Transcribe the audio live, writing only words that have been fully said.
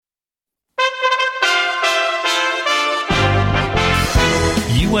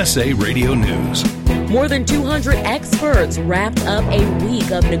USA Radio News. More than 200 experts wrapped up a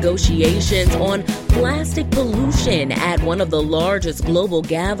week of negotiations on plastic pollution at one of the largest global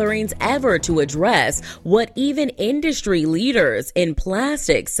gatherings ever to address what even industry leaders in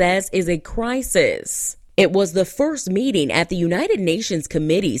plastics says is a crisis. It was the first meeting at the United Nations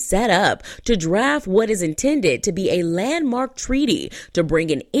committee set up to draft what is intended to be a landmark treaty to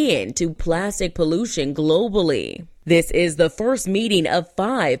bring an end to plastic pollution globally. This is the first meeting of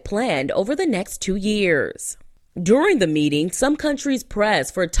 5 planned over the next 2 years. During the meeting, some countries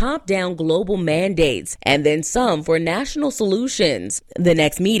pressed for top-down global mandates and then some for national solutions. The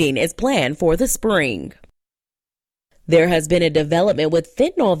next meeting is planned for the spring. There has been a development with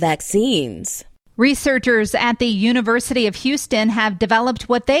fentanyl vaccines. Researchers at the University of Houston have developed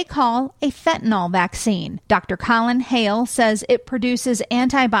what they call a fentanyl vaccine. Dr. Colin Hale says it produces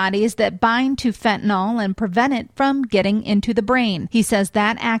antibodies that bind to fentanyl and prevent it from getting into the brain. He says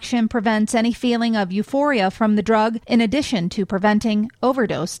that action prevents any feeling of euphoria from the drug, in addition to preventing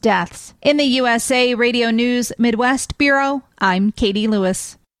overdose deaths. In the USA Radio News Midwest Bureau, I'm Katie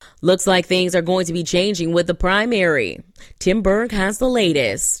Lewis. Looks like things are going to be changing with the primary. Tim Berg has the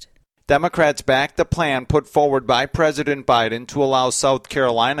latest. Democrats backed the plan put forward by President Biden to allow South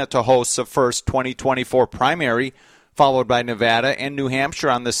Carolina to host the first 2024 primary, followed by Nevada and New Hampshire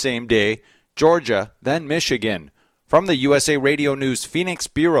on the same day, Georgia, then Michigan. From the USA Radio News Phoenix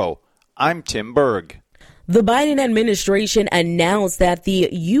Bureau, I'm Tim Berg. The Biden administration announced that the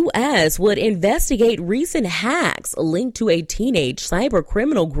U.S. would investigate recent hacks linked to a teenage cyber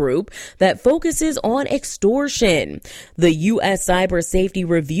criminal group that focuses on extortion. The U.S. Cyber Safety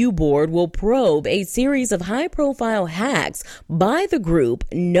Review Board will probe a series of high-profile hacks by the group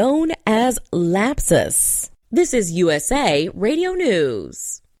known as Lapsus. This is USA Radio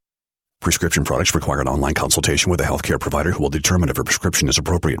News. Prescription products require an online consultation with a healthcare provider who will determine if a prescription is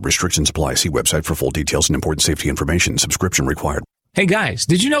appropriate. Restrictions apply. See website for full details and important safety information. Subscription required. Hey guys,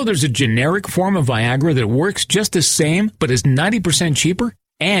 did you know there's a generic form of Viagra that works just the same but is 90% cheaper?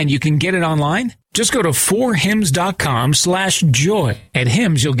 And you can get it online? Just go to 4hims.com/joy. At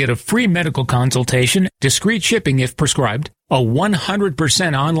Hims, you'll get a free medical consultation, discreet shipping if prescribed, a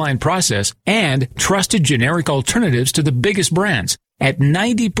 100% online process, and trusted generic alternatives to the biggest brands at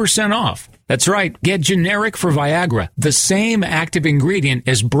 90% off. That's right, get generic for Viagra, the same active ingredient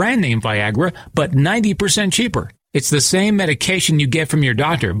as brand name Viagra, but 90% cheaper. It's the same medication you get from your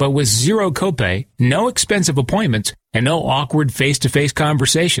doctor, but with zero copay, no expensive appointments, and no awkward face-to-face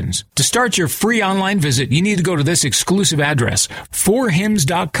conversations. To start your free online visit, you need to go to this exclusive address,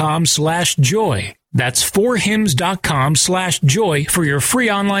 4hims.com/joy. That's 4hims.com/joy for your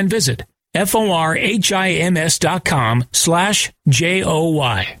free online visit.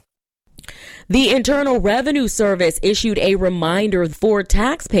 FORHIMS.com/JOY. The Internal Revenue Service issued a reminder for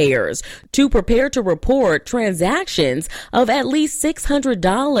taxpayers to prepare to report transactions of at least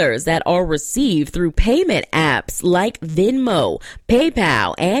 $600 that are received through payment apps like Venmo,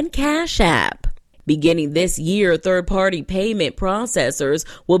 PayPal, and Cash App. Beginning this year, third-party payment processors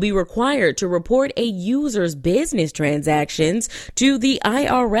will be required to report a user's business transactions to the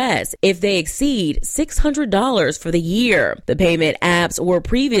IRS if they exceed $600 for the year. The payment apps were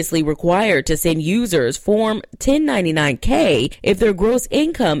previously required to send users Form 1099-K if their gross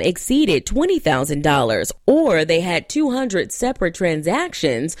income exceeded $20,000 or they had 200 separate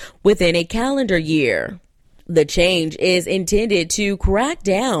transactions within a calendar year. The change is intended to crack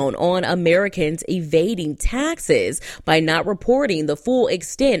down on Americans evading taxes by not reporting the full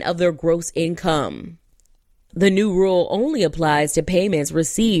extent of their gross income. The new rule only applies to payments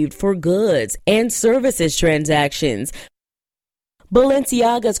received for goods and services transactions.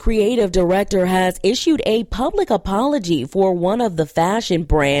 Balenciaga's creative director has issued a public apology for one of the fashion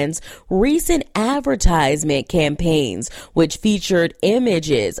brand's recent advertisement campaigns, which featured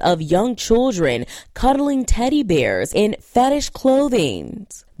images of young children cuddling teddy bears in fetish clothing.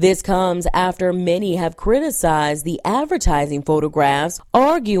 This comes after many have criticized the advertising photographs,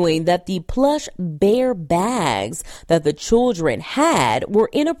 arguing that the plush bear bags that the children had were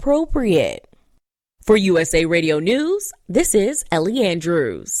inappropriate. For USA Radio News, this is Ellie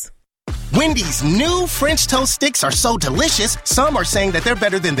Andrews. Wendy's new French toast sticks are so delicious, some are saying that they're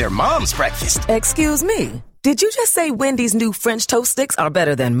better than their mom's breakfast. Excuse me, did you just say Wendy's new French toast sticks are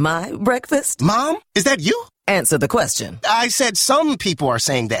better than my breakfast? Mom, is that you? Answer the question. I said some people are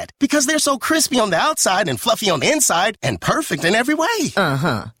saying that because they're so crispy on the outside and fluffy on the inside and perfect in every way.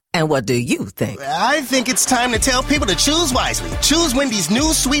 Uh-huh. And what do you think? I think it's time to tell people to choose wisely. Choose Wendy's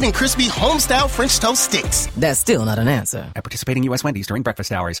new sweet and crispy home-style French toast sticks. That's still not an answer. At participating U.S. Wendy's during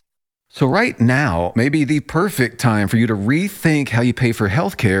breakfast hours. So right now may be the perfect time for you to rethink how you pay for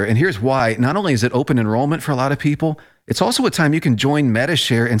healthcare. And here's why. Not only is it open enrollment for a lot of people, it's also a time you can join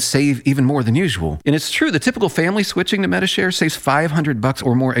Medi-Share and save even more than usual. And it's true, the typical family switching to Medi-Share saves $500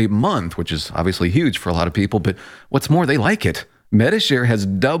 or more a month, which is obviously huge for a lot of people. But what's more, they like it. Medi-Share has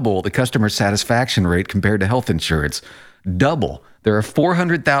double the customer satisfaction rate compared to health insurance. Double. There are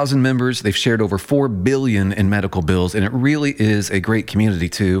 400,000 members. They've shared over $4 billion in medical bills, and it really is a great community,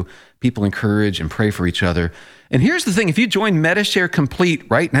 too. People encourage and pray for each other. And here's the thing. If you join Medi-Share Complete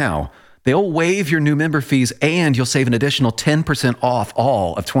right now, they'll waive your new member fees, and you'll save an additional 10% off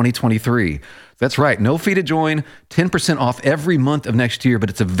all of 2023. That's right. No fee to join, 10% off every month of next year,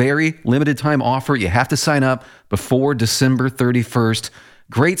 but it's a very limited time offer. You have to sign up before December 31st.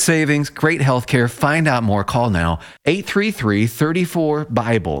 Great savings, great healthcare. Find out more. Call now.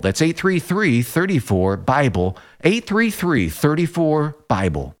 833-34-BIBLE. That's 833-34-BIBLE.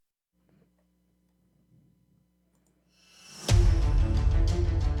 833-34-BIBLE.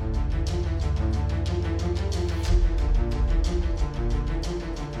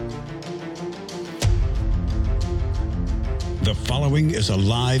 The following is a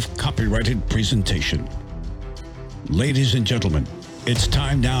live copyrighted presentation. Ladies and gentlemen, it's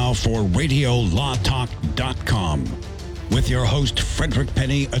time now for RadioLawTalk.com with your host, Frederick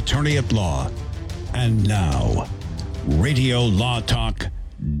Penny, attorney at law. And now,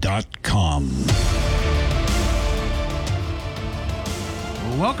 RadioLawTalk.com.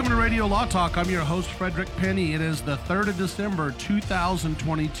 Welcome to Radio Law Talk. I'm your host, Frederick Penny. It is the 3rd of December,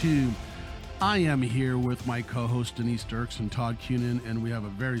 2022. I am here with my co-host, Denise Dirks and Todd Cunin, and we have a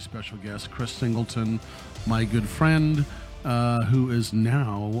very special guest, Chris Singleton, my good friend, who is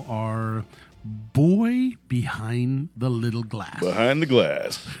now our boy behind the little glass. Behind the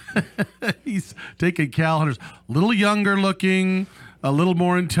glass. He's taking Cal Hunter's a little younger looking, a little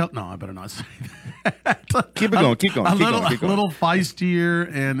more intelligent. No, I better not say that. Keep going. A little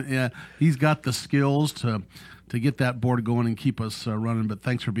feistier, and he's got the skills to get that board going and keep us running. But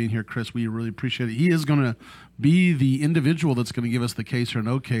thanks for being here, Chris. We really appreciate it. He is going to be the individual that's going to give us the case or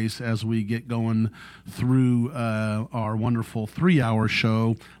no case as we get going through our wonderful 3-hour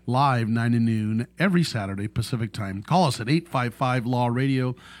show live 9 to noon every Saturday Pacific time. Call us at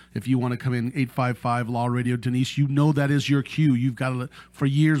 855-LAW-RADIO if you want to come in. 855-LAW-RADIO. Denise, you know that is your cue. You've got to, for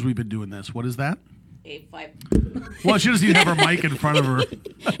years we've been doing this. What is that? 85. Well, she doesn't even have her mic in front of her.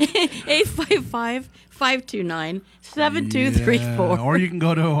 855-529-7234. Or you can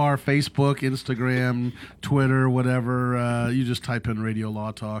go to our Facebook, Instagram, Twitter, whatever. You just type in Radio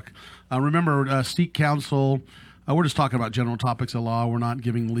Law Talk. Remember, seek counsel. We're just talking about general topics of law. We're not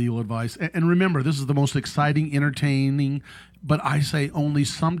giving legal advice. And remember, this is the most exciting, entertaining, but I say only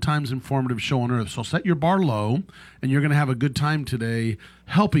sometimes informative show on earth. So set your bar low, and you're going to have a good time today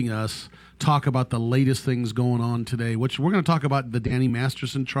helping us talk about the latest things going on today, which we're going to talk about the Danny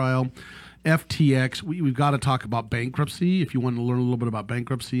Masterson trial, FTX. We've got to talk about bankruptcy if you want to learn a little bit about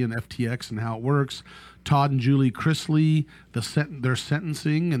bankruptcy and FTX and how it works. Todd and Julie Chrisley, their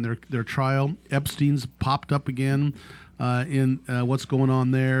sentencing and their trial. Epstein's popped up again in what's going on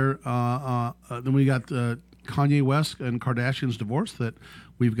there. Then we got Kanye West and Kardashian's divorce that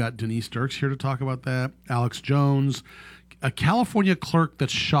we've got Denise Dirks here to talk about that. Alex Jones. A California clerk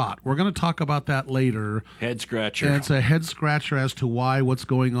that's shot. We're going to talk about that later. Head scratcher. And it's a head scratcher as to why, what's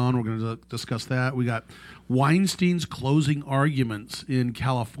going on. We're going to discuss that. We got Weinstein's closing arguments in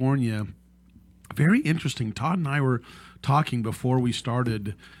California. Very interesting. Todd and I were talking before we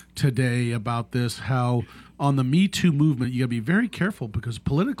started today about this, how on the Me Too movement, you got to be very careful because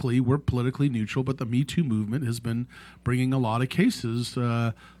politically, we're politically neutral, but the Me Too movement has been bringing a lot of cases.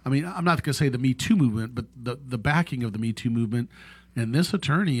 I mean, I'm not going to say the Me Too movement, but the backing of the Me Too movement. And this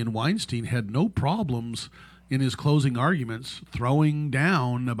attorney in Weinstein had no problems in his closing arguments throwing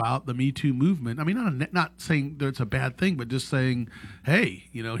down about the Me Too movement. I mean, not saying that it's a bad thing, but just saying, hey,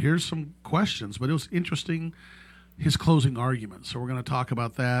 here's some questions. But it was interesting, his closing arguments. So we're going to talk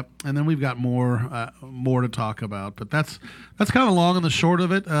about that, and then we've got more to talk about. But that's kind of long and the short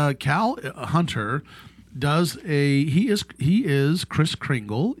of it. Cal Hunter he is Kris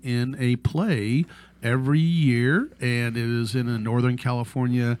Kringle in a play every year, and it is in a Northern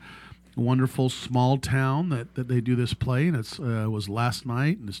California wonderful small town that they do this play, and it was last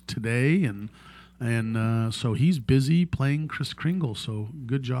night and it's today, and so he's busy playing Kris Kringle. So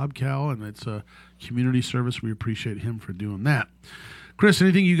good job, Cal, and it's a community service. We appreciate him for doing that. Chris,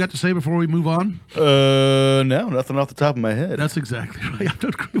 anything you got to say before we move on? No, nothing off the top of my head. That's exactly right.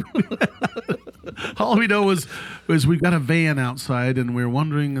 All we know is we've got a van outside, and we're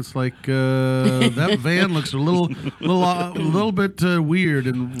wondering. It's like that van looks a little bit weird.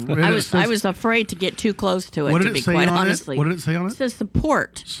 And I was afraid to get too close to it. What did to it be say quite on honestly, it? What did it say on it? It says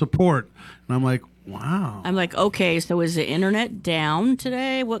support. Support, and I'm like, wow. I'm like, okay, so is the internet down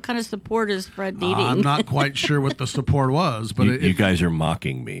today? What kind of support is Fred needing? I'm not quite sure what the support was, but you guys are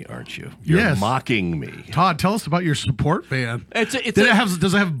mocking me, aren't you? You're mocking me. Todd, tell us about your support van. Does it have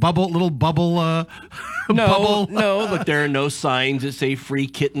little bubble? No. Look, there are no signs that say free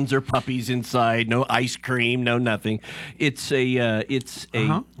kittens or puppies inside. No ice cream. No nothing. It's a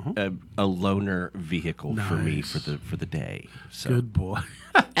loaner vehicle for me for the day. So. Good boy.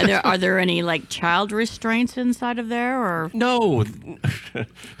 And are there any like child restraints inside of there, or no?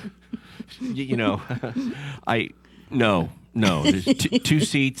 No. There's two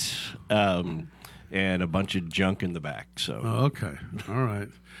seats and a bunch of junk in the back. So okay, all right.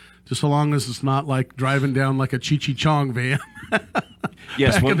 Just so long as it's not like driving down like a Cheech Chong van.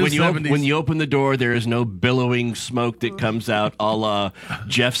 Yes, when you open the door, there is no billowing smoke that comes out a la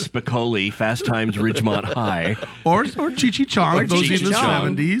Jeff Spicoli, Fast Times Ridgemont High. Or Cheech Chong, those in the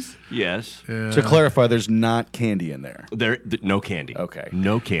 70s. Yes. To clarify, there's not candy in there. No candy. Okay.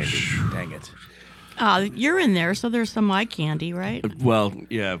 No candy. Dang it. You're in there, so there's some eye candy, right? Well,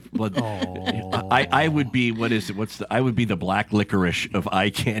 yeah. I would be, what is it? I would be the black licorice of eye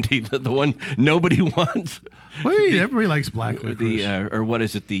candy, the one nobody wants. Wait, everybody likes black licorice. Or what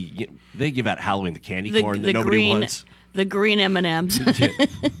is it? They give out Halloween the candy corn that nobody wants. The green M&Ms.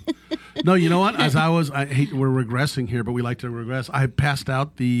 No, you know what? We're regressing here, but we like to regress. I passed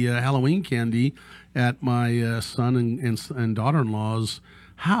out the Halloween candy at my son and daughter-in-law's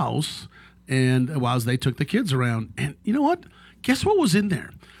house. And as they took the kids around, and you know what? Guess what was in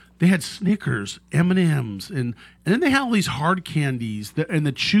there? They had Snickers, M&Ms, and then they had all these hard candies and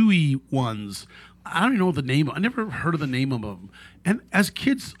the chewy ones. I don't even know the name. I never heard of the name of them. And as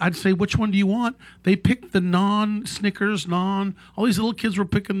kids, I'd say, which one do you want? They picked the non-Snickers, all these little kids were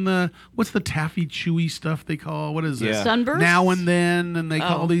picking what's the taffy chewy stuff they call, what is it? Sunbursts? Now and Then, and they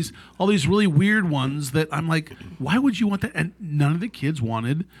call all these really weird ones that I'm like, why would you want that? And none of the kids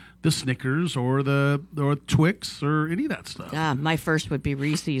wanted the Snickers or Twix or any of that stuff. My first would be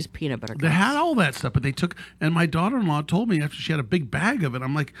Reese's peanut butter cups. They had all that stuff, but they took, and my daughter-in-law told me after she had a big bag of it,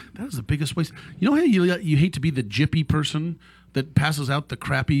 I'm like, that is the biggest waste. You know how you hate to be the jippy person that passes out the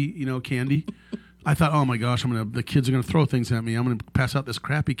crappy, candy? I thought, oh my gosh, the kids are gonna throw things at me. I'm gonna pass out this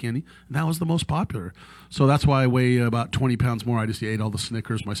crappy candy. And that was the most popular. So that's why I weigh about 20 pounds more. I just ate all the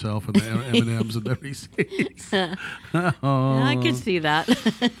Snickers myself and the M&Ms and the Reese's. I can see that.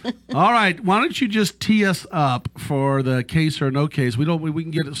 All right, why don't you just tee us up for the case or no case? We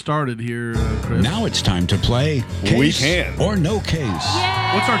can get it started here, Chris. Now it's time to play Case or No Case.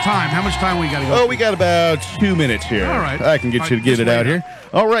 Yay! What's our time? How much time we got to go? Oh, we got about 2 minutes here. All right. I can get you to get it out here.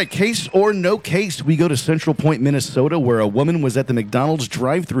 All right, case or no case, we go to Central Point, Minnesota, where a woman was at the McDonald's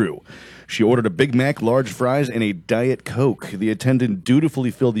drive-thru. She ordered a Big Mac, large fries, and a Diet Coke. The attendant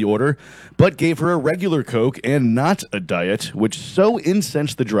dutifully filled the order, but gave her a regular Coke and not a Diet, which so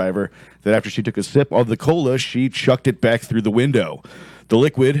incensed the driver that after she took a sip of the cola, she chucked it back through the window. The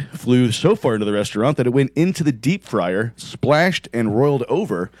liquid flew so far into the restaurant that it went into the deep fryer, splashed, and roiled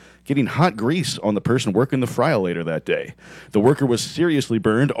over, getting hot grease on the person working the fryer later that day. The worker was seriously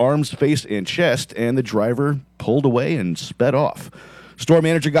burned, arms, face, and chest, and the driver pulled away and sped off. Store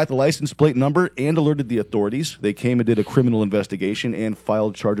manager got the license plate number and alerted the authorities. They came and did a criminal investigation and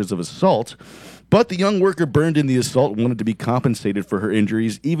filed charges of assault. But the young worker burned in the assault wanted to be compensated for her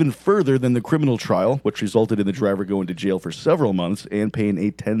injuries even further than the criminal trial, which resulted in the driver going to jail for several months and paying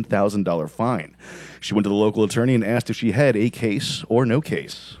a $10,000 fine. She went to the local attorney and asked if she had a case or no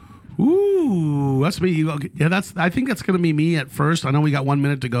case. Ooh, that's me. Yeah, I think that's going to be me at first. I know we got 1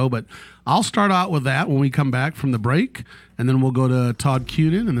 minute to go, but I'll start out with that when we come back from the break, and then we'll go to Todd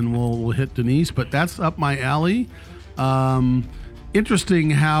Cunin, and then we'll hit Denise. But that's up my alley.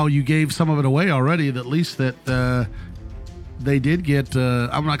 Interesting how you gave some of it away already. At least that they did get.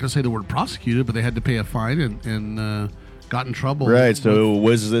 I'm not going to say the word prosecuted, but they had to pay a fine and got in trouble. Right, so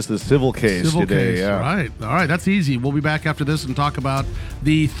was this the civil case today? Case, yeah. Right. All right, that's easy. We'll be back after this and talk about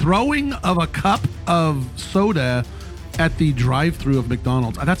the throwing of a cup of soda at the drive-thru of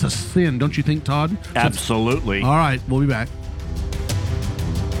McDonald's. That's a sin, don't you think, Todd? Absolutely. All right, we'll be back.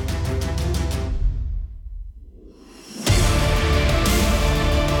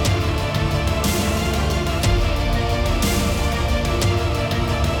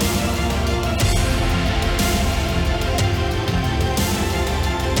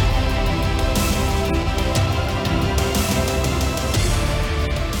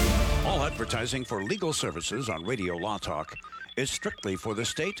 advertising for legal services on Radio Law Talk is strictly for the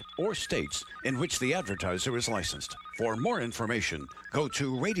state or states in which the advertiser is licensed. For more information, go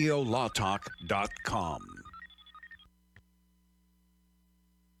to radiolawtalk.com.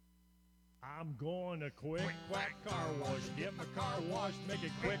 I'm going to Quick Quack Car Wash. Get my car washed, make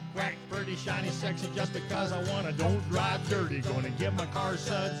it quick, quack, pretty, shiny, sexy, just because I want to. Don't drive dirty. Going to get my car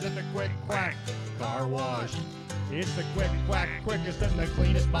suds at the Quick Quack Car Wash. It's the Quick Quack, quickest and the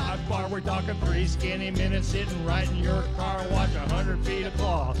cleanest by far. We're talking 3 skinny minutes sitting right in your car wash. 100 feet of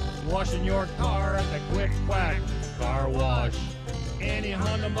cloth, washing your car at the Quick Quack Car Wash. Any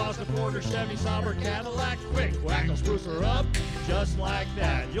Honda, Mazda, Ford, or Chevy, Sauber, Cadillac, Quick Quack will spruce her up just like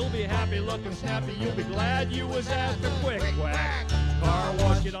that. You'll be happy looking snappy. You'll be glad you was at the Quick Quack Car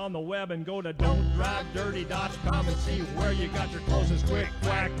Wash. Get on the web and go to don'tdrivedirty.com and see where you got your closest Quick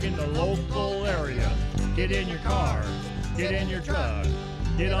Quack in the local area. Get in your car, get in your truck,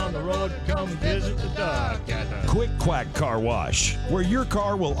 get on the road, come visit the duck at the Quick Quack Car Wash, where your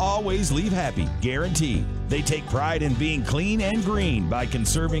car will always leave happy, guaranteed. They take pride in being clean and green by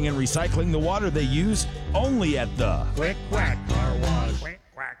conserving and recycling the water they use, only at the Quick Quack Car Wash. Quick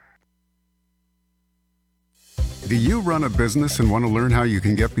Quack. Do you run a business and want to learn how you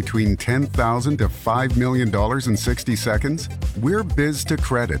can get between $10,000 to $5 million in 60 seconds? We're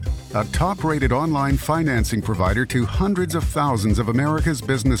Biz2Credit, a top-rated online financing provider to hundreds of thousands of America's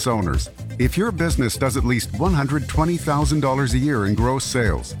business owners. If your business does at least $120,000 a year in gross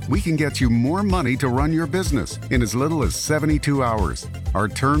sales, we can get you more money to run your business in as little as 72 hours. Our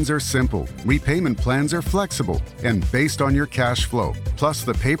terms are simple, repayment plans are flexible, and based on your cash flow. Plus,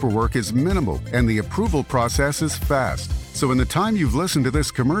 the paperwork is minimal and the approval process is fast. So in the time you've listened to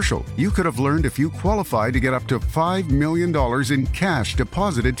this commercial, you could have learned if you qualify to get up to $5 million in cash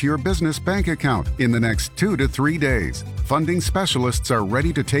deposited to your business bank account in the next 2 to 3 days. Funding specialists are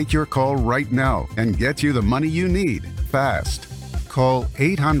ready to take your call right now and get you the money you need fast. Call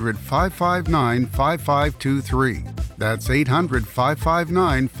 800-559-5523. That's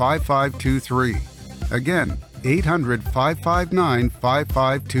 800-559-5523. Again,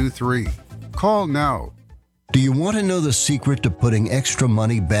 800-559-5523. Call now. Do you want to know the secret to putting extra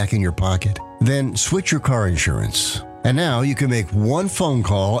money back in your pocket? Then switch your car insurance. And now you can make one phone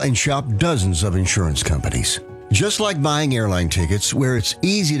call and shop dozens of insurance companies. Just like buying airline tickets, where it's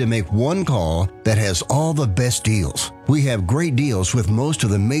easy to make one call that has all the best deals. We have great deals with most of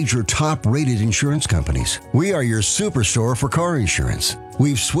the major top-rated insurance companies. We are your superstore for car insurance.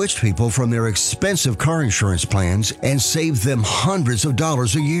 We've switched people from their expensive car insurance plans and saved them hundreds of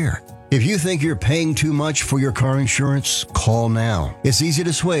dollars a year. If you think you're paying too much for your car insurance, call now. It's easy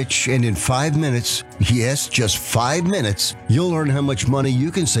to switch, and in 5 minutes, yes, just 5 minutes, you'll learn how much money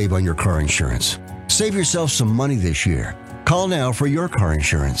you can save on your car insurance. Save yourself some money this year. Call now for your car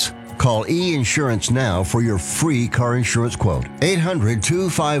insurance. Call E-Insurance now for your free car insurance quote.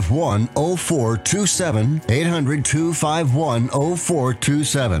 800-251-0427.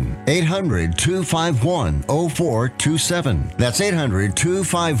 800-251-0427. 800-251-0427. That's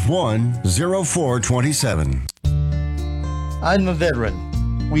 800-251-0427. I'm a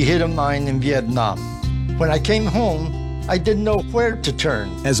veteran. We hit a mine in Vietnam. When I came home, I didn't know where to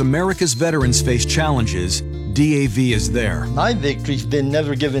turn. As America's veterans face challenges, DAV is there. My victory's been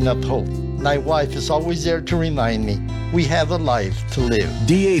never giving up hope. My wife is always there to remind me we have a life to live.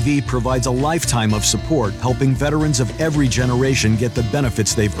 DAV provides a lifetime of support, helping veterans of every generation get the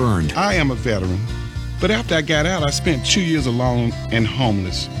benefits they've earned. I am a veteran, but after I got out, I spent 2 years alone and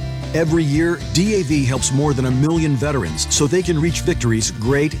homeless. Every year, DAV helps more than 1 million veterans so they can reach victories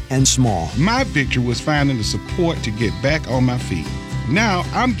great and small. My victory was finding the support to get back on my feet. Now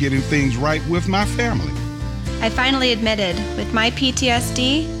I'm getting things right with my family. I finally admitted, with my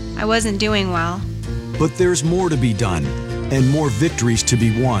PTSD, I wasn't doing well. But there's more to be done, and more victories to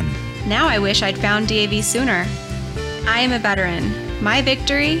be won. Now I wish I'd found DAV sooner. I am a veteran. My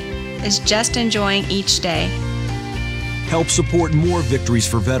victory is just enjoying each day. Help support more victories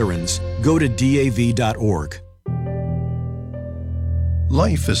for veterans. Go to DAV.org.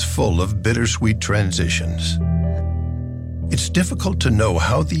 Life is full of bittersweet transitions. It's difficult to know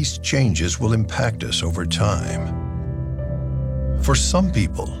how these changes will impact us over time. For some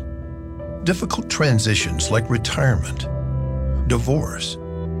people, difficult transitions like retirement, divorce,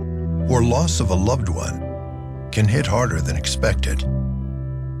 or loss of a loved one can hit harder than expected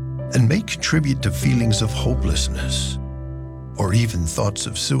and may contribute to feelings of hopelessness or even thoughts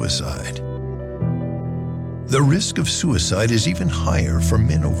of suicide. The risk of suicide is even higher for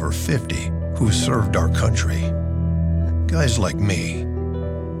men over 50 who served our country. Guys like me.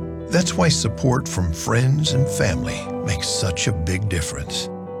 That's why support from friends and family makes such a big difference.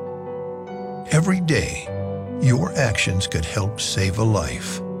 Every day, your actions could help save a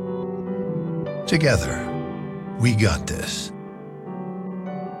life. Together, we got this.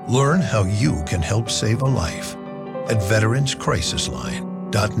 Learn how you can help save a life at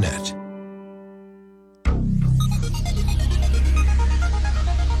veteranscrisisline.net.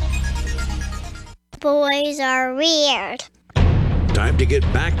 Boys are weird. Time to get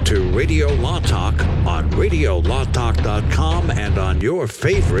back to Radio Law Talk on RadioLawTalk.com and on your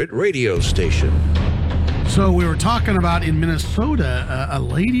favorite radio station. So we were talking about in Minnesota, a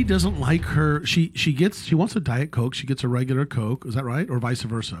lady doesn't like her. She wants a Diet Coke. She gets a regular Coke. Is that right, or vice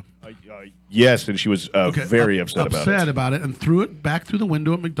versa? Yes, and she was very upset about it. And threw it back through the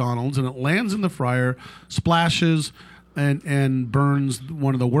window at McDonald's, and it lands in the fryer, splashes, and burns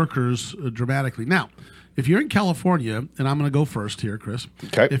one of the workers dramatically. Now, if you're in California, and I'm going to go first here, Chris.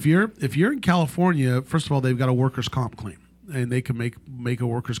 Okay. If you're in California, first of all, they've got a workers' comp claim. And they can make a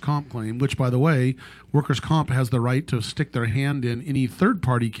workers' comp claim, which, by the way, workers' comp has the right to stick their hand in any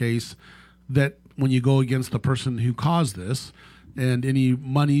third-party case that when you go against the person who caused this, and any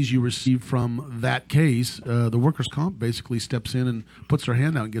monies you receive from that case, the workers' comp basically steps in and puts their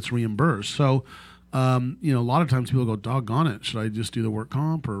hand out and gets reimbursed. So, a lot of times people go, doggone it, should I just do the work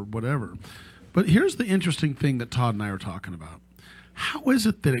comp or whatever? But here's the interesting thing that Todd and I are talking about. How is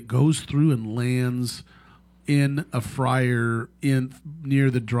it that it goes through and lands in a fryer near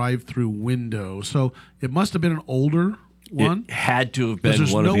the drive-through window? So it must have been an older one. It had to have been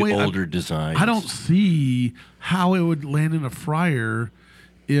one of the older designs. I don't see how it would land in a fryer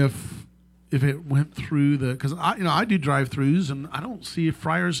if it went through because I do drive-throughs and I don't see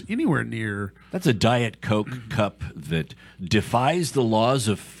fryers anywhere near. That's a Diet Coke cup that defies the laws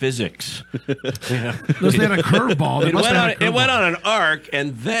of physics. They had a curveball. It went on an arc,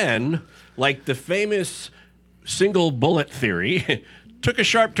 and then, like the famous single bullet theory, took a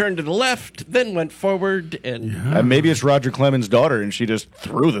sharp turn to the left, then went forward, and maybe it's Roger Clemens' daughter, and she just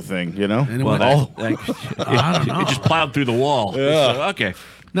threw the thing, And I don't know. It just plowed through the wall. Yeah. So, okay.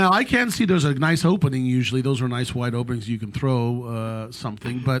 Now, I can see there's a nice opening usually. Those are nice wide openings you can throw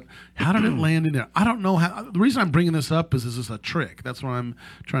something. But how did it land in there? I don't know how. The reason I'm bringing this up is this is a trick. That's what I'm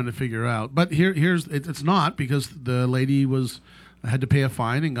trying to figure out. But it's not, because the lady had to pay a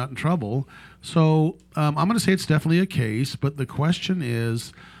fine and got in trouble. So I'm going to say it's definitely a case. But the question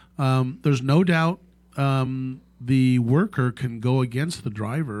is, there's no doubt the worker can go against the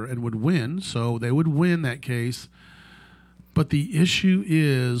driver and would win. So they would win that case. But the issue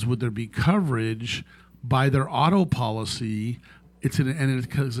is, would there be coverage by their auto policy?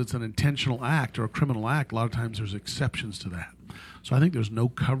 Because it's an intentional act or a criminal act. A lot of times there's exceptions to that. So I think there's no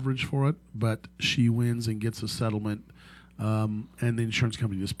coverage for it, but she wins and gets a settlement, and the insurance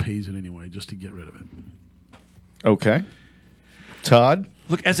company just pays it anyway just to get rid of it. Okay. Todd?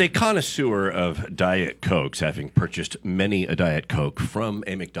 Look, as a connoisseur of Diet Cokes, having purchased many a Diet Coke from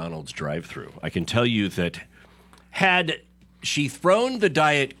a McDonald's drive-thru, I can tell you that had she thrown the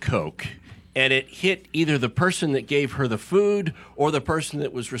Diet Coke and it hit either the person that gave her the food or the person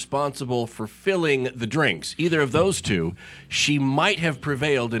that was responsible for filling the drinks, either of those two, she might have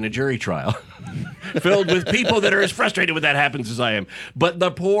prevailed in a jury trial filled with people that are as frustrated when that happens as I am. But the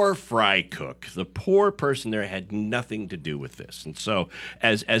poor fry cook, the poor person there, had nothing to do with this. And so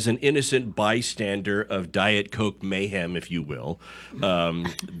as an innocent bystander of Diet Coke mayhem, if you will,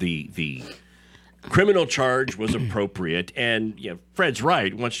 the criminal charge was appropriate, and Fred's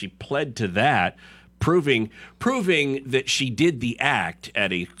right. Once she pled to that, proving that she did the act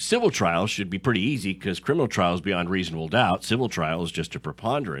at a civil trial should be pretty easy, because criminal trial is beyond reasonable doubt. Civil trial is just a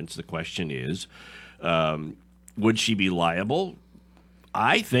preponderance. The question is, would she be liable?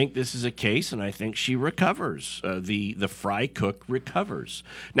 I think this is a case, and I think she recovers. The fry cook recovers.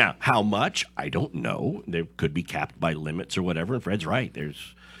 Now, how much? I don't know. They could be capped by limits or whatever, and Fred's right.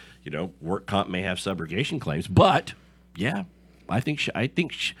 There's work comp may have subrogation claims, but I think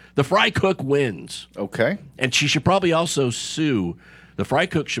the fry cook wins. Okay, and she should probably also sue. The fry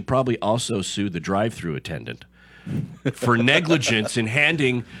cook should probably also sue the drive-through attendant for negligence in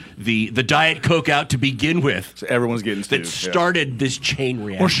handing the Diet Coke out to begin with. So everyone's getting sued. That started this chain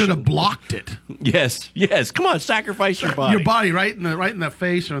reaction, or should have blocked it. Yes. Come on, sacrifice your body. Your body, right in the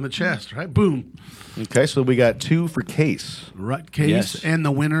face or in the chest, right? Boom. Okay, so we got 2 for case. Right, case, yes. And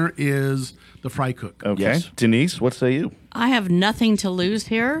the winner is the fry cook. Okay, yes. Denise, what say you? I have nothing to lose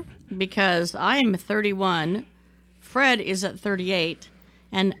here because I am 31, Fred is at 38,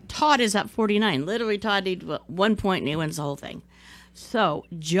 and Todd is at 49. Literally, Todd needs 1 point and he wins the whole thing. So,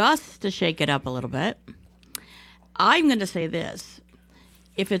 just to shake it up a little bit, I'm going to say this.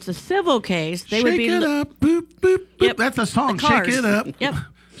 If it's a civil case, they would be... Shake it up, boop, boop, boop. Yep. That's a song, The Cars. Shake it up. Yep.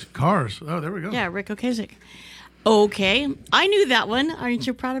 Cars. Oh, there we go. Yeah, Rick Ocasek. Okay, I knew that one. Aren't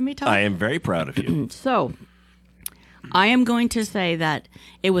you proud of me, Tom? I am very proud of you. So, I am going to say that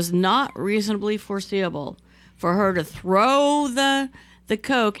it was not reasonably foreseeable for her to throw the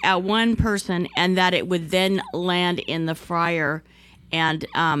Coke at one person and that it would then land in the fryer, and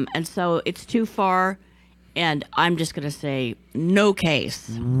so it's too far. And I'm just going to say no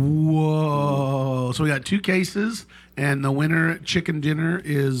case. Whoa. So we got 2 cases, and the winner chicken dinner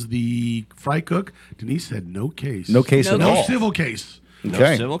is the fry cook. Denise said no case. No case at all. No civil case.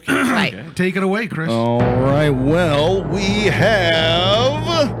 Okay. No civil case. Right. Okay. Take it away, Chris. All right. Well, we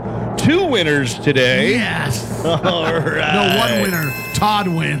have 2 winners today. Yes. All right. No, 1 winner. Todd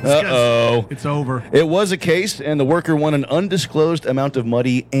wins. Uh-oh. It's over. It was a case, and the worker won an undisclosed amount of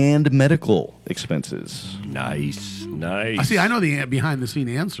money and medical expenses. Nice. See, I know the behind-the-scene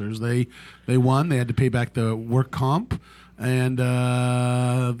answers. They won. They had to pay back the work comp, and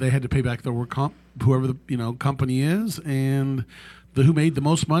they had to pay back the work comp, whoever the company is, and who made the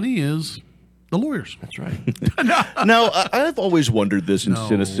most money is the lawyers. That's right. No. Now, I've always wondered this in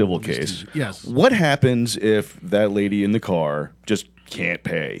a civil case. Yes. What happens if that lady in the car just can't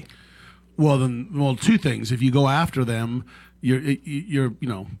pay? Well, 2 things. If you go after them, you're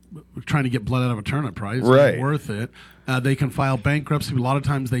trying to get blood out of a turnip, right? It's Right. not worth it. They can file bankruptcy. A lot of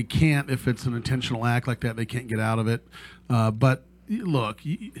times they can't if it's an intentional act like that. They can't get out of it. But look,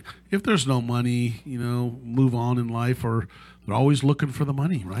 if there's no money, move on in life, or they're always looking for the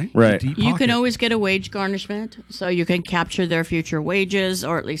money, right? Right. You can always get a wage garnishment, so you can capture their future wages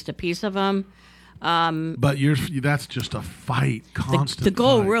or at least a piece of them. But that's just a fight, constant. The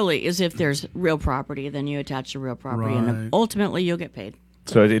goal fight. really is if there's real property, then you attach the real property, Right. and ultimately you'll get paid.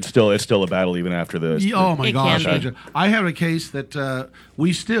 So it's still a battle even after this. Oh my It gosh! can be. I have a case that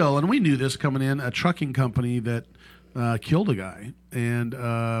we knew this coming in, a trucking company that killed a guy, and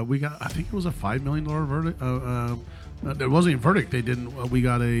we got, I think it was a $5 million verdict. There wasn't a verdict. They didn't. We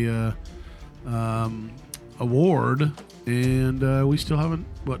got a award, and we still haven't.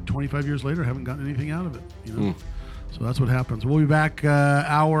 25 years later, haven't gotten anything out of it. So that's what happens. We'll be back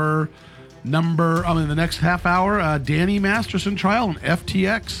the next half hour. Danny Masterson trial and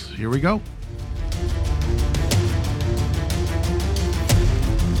FTX. Here we go.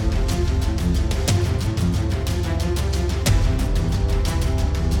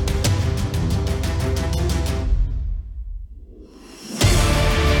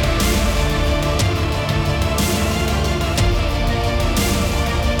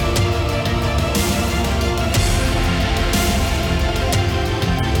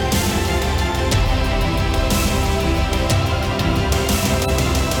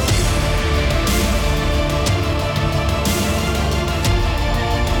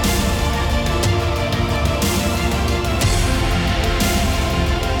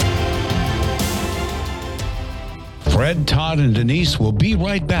 Fred, Todd, and Denise will be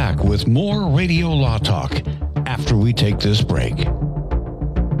right back with more Radio Law Talk after we take this break.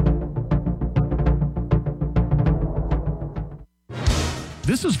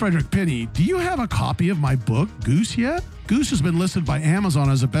 This is Frederick Penny. Do you have a copy of my book, Goose, yet? Goose has been listed by Amazon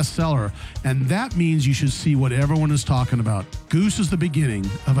as a bestseller, and that means you should see what everyone is talking about. Goose is the beginning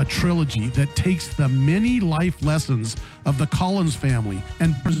of a trilogy that takes the many life lessons of the Collins family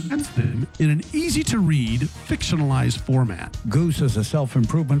and presents them in an easy-to-read, fictionalized format. Goose is a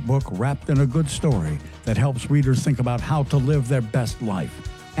self-improvement book wrapped in a good story that helps readers think about how to live their best life.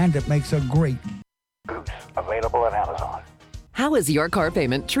 And it makes a great Goose, available at Amazon. How is your car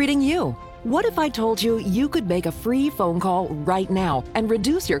payment treating you? What if I told you you could make a free phone call right now and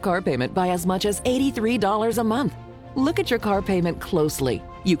reduce your car payment by as much as $83 a month? Look at your car payment closely.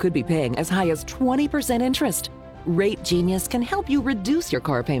 You could be paying as high as 20% interest. Rate Genius can help you reduce your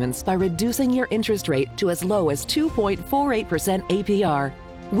car payments by reducing your interest rate to as low as 2.48% APR.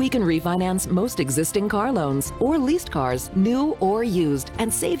 We can refinance most existing car loans or leased cars, new or used,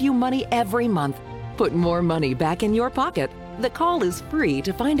 and save you money every month. Put more money back in your pocket. The call is free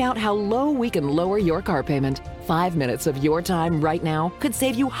to find out how low we can lower your car payment. 5 minutes of your time right now could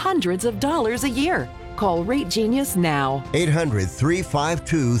save you hundreds of dollars a year. Call Rate Genius now.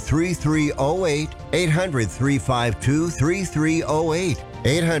 800-352-3308. 800-352-3308.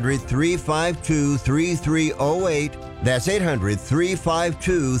 800-352-3308. That's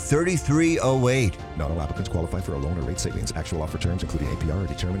 800-352-3308. Not all applicants qualify for a loan or rate savings. Actual offer terms, including APR, are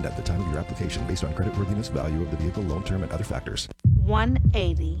determined at the time of your application based on creditworthiness, value of the vehicle, loan term, and other factors.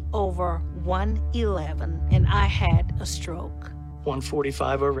 180 over 111, and I had a stroke.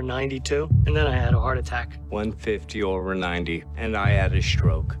 145 over 92, and then I had a heart attack. 150 over 90, and I had a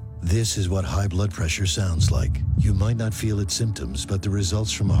stroke. This is what high blood pressure sounds like. You might not feel its symptoms, but the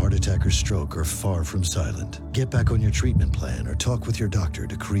results from a heart attack or stroke are far from silent. Get back on your treatment plan or talk with your doctor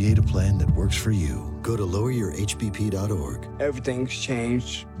to create a plan that works for you. Go to loweryourhbp.org. Everything's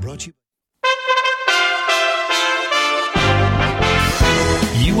changed. Brought to you.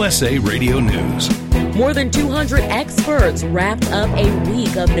 USA Radio News. More than 200 experts wrapped up a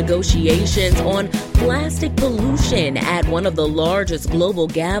week of negotiations on plastic pollution at one of the largest global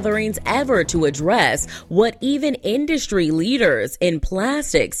gatherings ever to address what even industry leaders in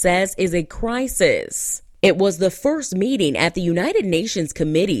plastics says is a crisis. It was the first meeting at the United Nations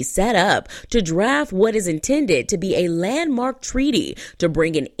committee set up to draft what is intended to be a landmark treaty to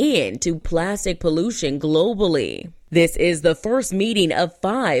bring an end to plastic pollution globally. This is the first meeting of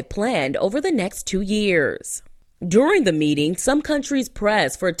 5 planned over the next 2 years. During the meeting, some countries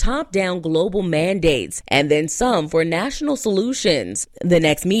pressed for top-down global mandates and then some for national solutions. The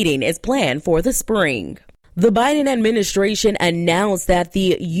next meeting is planned for the spring. The Biden administration announced that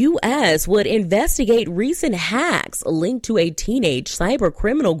the U.S. would investigate recent hacks linked to a teenage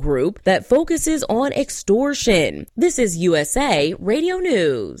cybercriminal group that focuses on extortion. This is USA Radio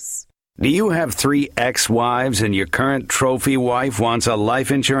News. Do you have 3 ex-wives and your current trophy wife wants a life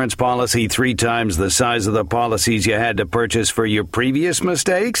insurance policy 3 times the size of the policies you had to purchase for your previous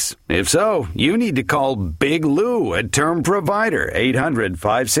mistakes? If so, you need to call Big Lou, a term provider,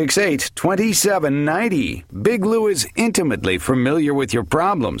 800-568-2790. Big Lou is intimately familiar with your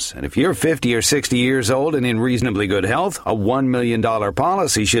problems, and if you're 50 or 60 years old and in reasonably good health, a $1 million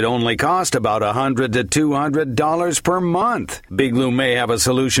policy should only cost about $100 to $200 per month. Big Lou may have a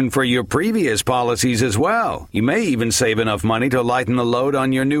solution for your previous policies as well. You may even save enough money to lighten the load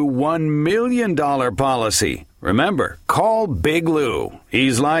on your new $1 million policy. Remember, call Big Lou.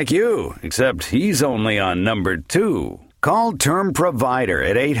 He's like you, except he's only on number 2. Call Term Provider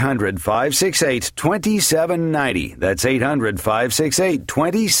at 800-568-2790. That's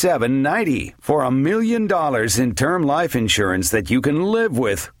 800-568-2790. For $1 million in term life insurance that you can live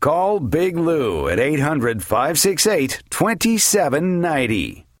with, call Big Lou at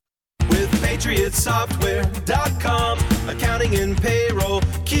 800-568-2790. With PatriotSoftware.com, accounting and payroll,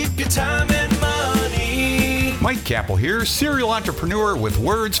 keep your time and money. Mike Capel here, serial entrepreneur with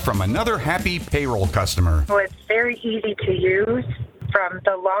words from another happy payroll customer. Well, it's very easy to use. From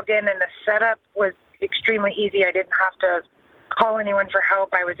the login and the setup was extremely easy. I didn't have to call anyone for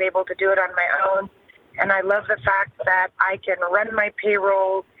help. I was able to do it on my own. And I love the fact that I can run my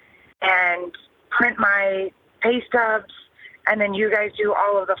payroll and print my pay stubs, and then you guys do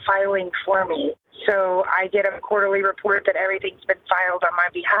all of the filing for me. So I get a quarterly report that everything's been filed on my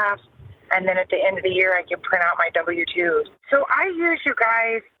behalf, and then at the end of the year I can print out my W-2s. So I use you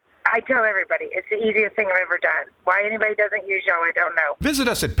guys. I tell everybody, it's the easiest thing I've ever done. Why anybody doesn't use y'all, I don't know. Visit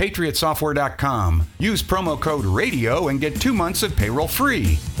us at PatriotSoftware.com. Use promo code RADIO and get 2 months of payroll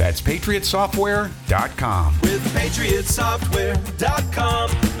free. That's PatriotSoftware.com. With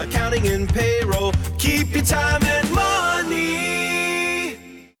PatriotSoftware.com, accounting and payroll, keep your time and money.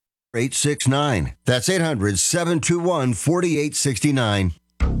 869. That's 800-721-4869.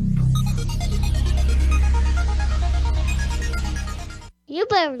 You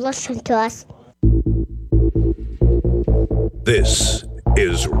better listen to us. This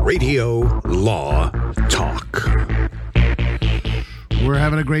is Radio Law Talk. We're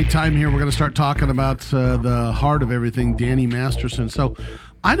having a great time here. We're going to start talking about the heart of everything, Danny Masterson. So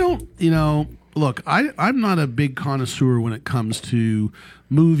I don't, look, I'm not a big connoisseur when it comes to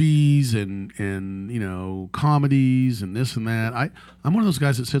movies and comedies and this and that. I'm one of those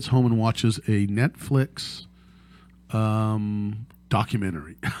guys that sits home and watches a Netflix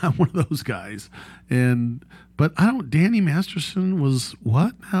documentary. I'm one of those guys. But Danny Masterson was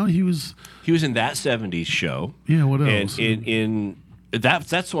what? How he was in That 70s Show. Yeah, what else? And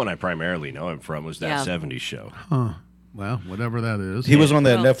that's the one I primarily know him from, was That 70s Show. Huh. Well, whatever that is. He was on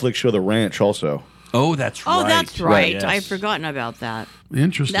that Netflix show The Ranch also. Oh, that's right. Oh, that's right. Yes. I'd forgotten about that.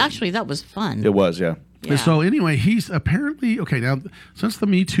 Interesting. Actually, that was fun. It was, yeah. So anyway, he's apparently, now, since the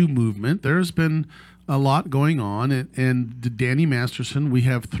Me Too movement, there's been a lot going on, and Danny Masterson, we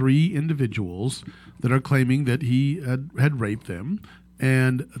have 3 individuals that are claiming that he had raped them,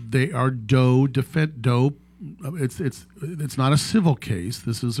 and they are Doe. It's not a civil case.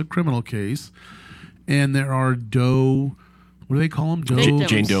 This is a criminal case, and there are Doe. What do they call them?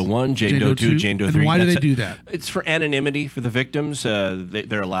 Jane Doe 1, Jane Doe 2, Jane Doe 3. And why do they do that? It's for anonymity for the victims.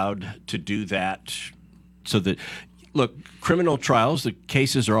 They're allowed to do that so that Look, criminal trials, the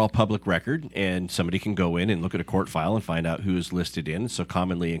cases are all public record, and somebody can go in and look at a court file and find out who is listed in. So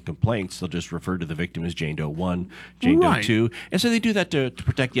commonly in complaints, they'll just refer to the victim as Jane Doe 1, Jane Doe 2. And so they do that to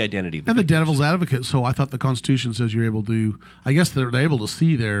protect the identity of the And the victims. devil's advocate. So I thought the Constitution says you're able to, I guess they're able to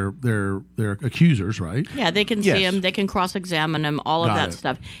see their accusers, right? Yeah, they can see them. They can cross-examine them, all of Got that it.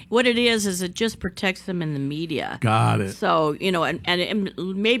 stuff. What it is it just protects them in the media. Got it. So, and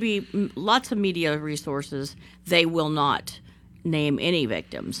maybe lots of media resources, they will not name any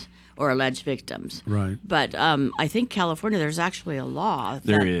victims or alleged victims. Right. But I think California, there's actually a law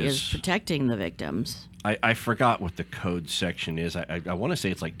There that is. is protecting the victims. I forgot what the code section is. I want to say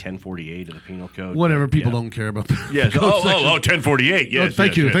it's like 1048 of the Penal Code. Whatever, people Yeah. don't care about that. Yes. Code section. 1048. Yes.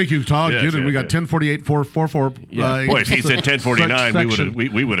 Thank you, Todd. Yes, Good. And we yes, got yes. 1048.444. Yeah. Boy, if he said 1049, section,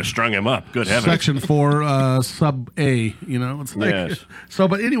 we would have strung him up. Good heavens. Section 4, sub A. It's like Yes. so.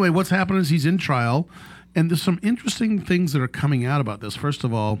 But anyway, what's happening is he's in trial, and there's some interesting things that are coming out about this. First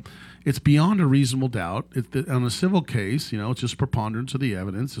of all, it's beyond a reasonable doubt. On a civil case, it's just preponderance of the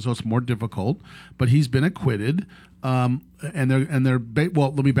evidence, so it's more difficult. But he's been acquitted, and they're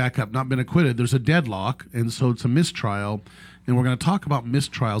well. Let me back up. Not been acquitted. There's a deadlock, and so it's a mistrial. And we're going to talk about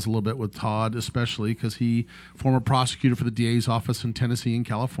mistrials a little bit with Todd, especially because former prosecutor for the DA's office in Tennessee and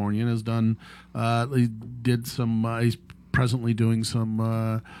California, and has done. He did some. He's presently doing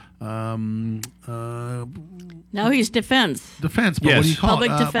some. No, he's defense. But Yes. what do you call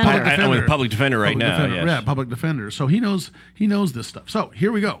Public it? defender. I'm with public defender right now. Defender. Yes. Yeah, public defender. So he knows this stuff. So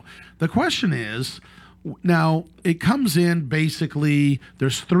here we go. The question is, now it comes in basically.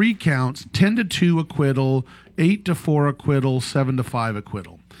 There's 3 counts: 10-2 acquittal, 8-4 acquittal, 7-5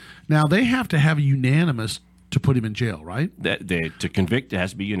 acquittal. Now they have to have a unanimous to put him in jail, right? To convict, it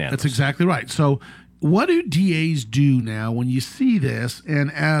has to be unanimous. That's exactly right. So what do DAs do now when you see this?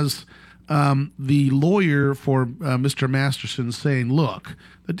 And as the lawyer for Mr. Masterson saying, look,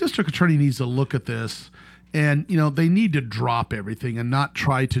 the district attorney needs to look at this, and they need to drop everything and not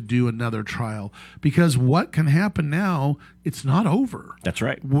try to do another trial, because what can happen now, it's not over. That's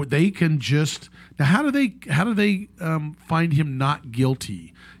right. They can just now. How do they find him not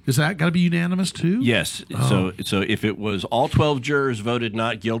guilty? Is that got to be unanimous too? Yes. Oh. So if it was all 12 jurors voted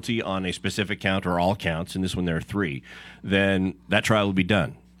not guilty on a specific count or all counts, in this one there are 3, then that trial would be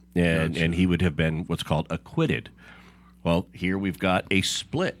done, and he would have been what's called acquitted. Well, here we've got a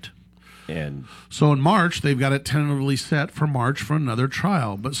split. And so in March, they've got it tentatively set for March for another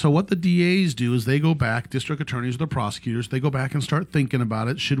trial. But so what the DAs do is they go back, district attorneys or the prosecutors, they go back and start thinking about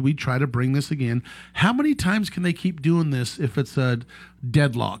it. Should we try to bring this again? How many times can they keep doing this if it's a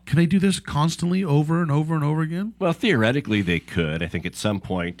deadlock? Can they do this constantly over and over and over again? Well, theoretically, they could. I think at some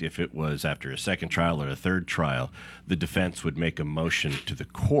point, if it was after a second trial or a third trial, the defense would make a motion to the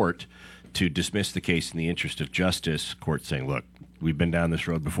court to dismiss the case in the interest of justice. Court saying, look, we've been down this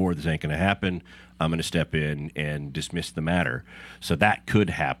road before. This ain't going to happen. I'm going to step in and dismiss the matter. So that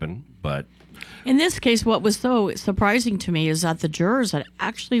could happen, but... In this case, what was so surprising to me is that the jurors had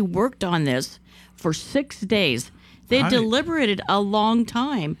actually worked on this for 6 days. They deliberated a long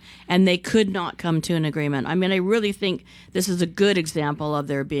time, and they could not come to an agreement. I mean, I really think this is a good example of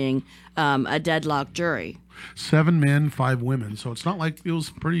there being a deadlocked jury. 7 men, 5 women. So it's not like it was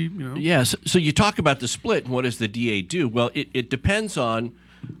pretty, Yes. So you talk about the split, and what does the DA do? Well, it depends on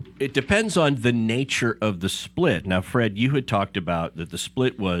the nature of the split. Now, Fred, you had talked about that the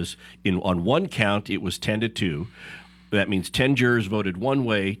split was on one count it was 10-2. That means 10 jurors voted one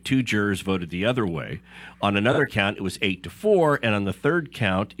way, 2 jurors voted the other way. On another count, it was 8-4, and on the third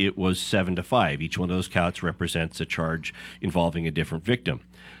count, it was 7-5. Each one of those counts represents a charge involving a different victim.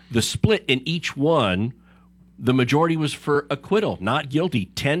 The split in each one, the majority was for acquittal, not guilty,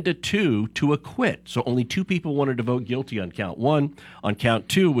 10-2 to acquit. So only 2 people wanted to vote guilty on count 1. On count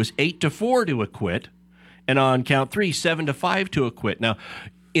 2 was 8-4 to acquit, and on count 3, 7-5 to acquit. Now,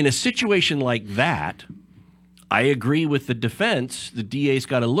 in a situation like that, I agree with the defense. The DA's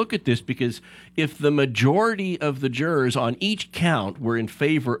got to look at this, because if the majority of the jurors on each count were in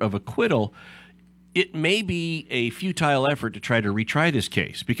favor of acquittal, it may be a futile effort to try to retry this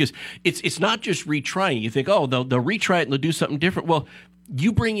case, because it's not just retrying. You think, oh, they'll retry it and they'll do something different. Well,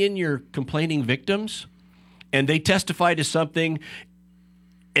 you bring in your complaining victims and they testify to something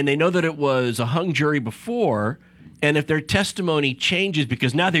and they know that it was a hung jury before, and if their testimony changes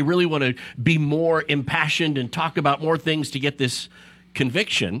because now they really want to be more impassioned and talk about more things to get this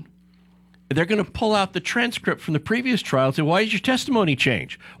conviction, they're going to pull out the transcript from the previous trial and say, why did your testimony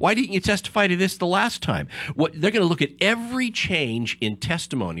change? Why didn't you testify to this the last time? They're going to look at every change in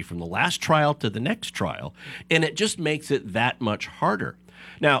testimony from the last trial to the next trial, and it just makes it that much harder.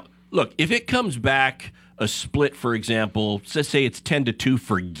 Now, Look, if it comes back a split, for example, let's say it's 10-2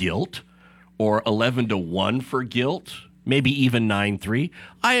 for guilt or 11-1 for guilt, maybe even 9-3,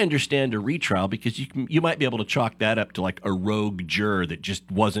 I understand a retrial because you might be able to chalk that up to like a rogue juror that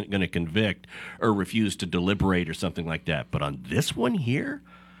just wasn't going to convict or refuse to deliberate or something like that. But on this one here,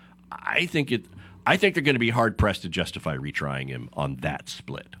 I think they're going to be hard-pressed to justify retrying him on that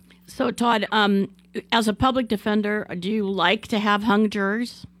split. So, Todd, as a public defender, do you like to have hung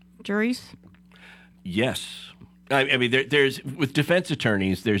juries? Yes. I mean, there's with defense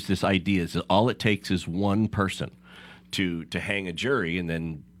attorneys, there's this idea that all it takes is one person to hang a jury, and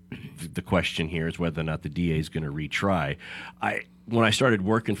then the question here is whether or not the DA is going to retry. When I started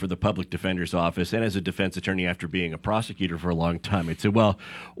working for the public defender's office and as a defense attorney after being a prosecutor for a long time, I'd say, well,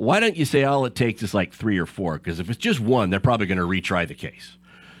 why don't you say all it takes is like 3 or 4? Because if it's just one, they're probably going to retry the case.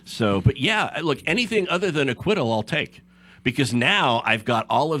 So, but yeah, look, anything other than acquittal, I'll take. Because now I've got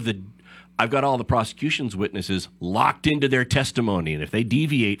all the prosecution's witnesses locked into their testimony, and if they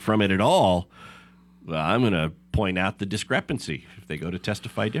deviate from it at all, well, I'm going to point out the discrepancy if they go to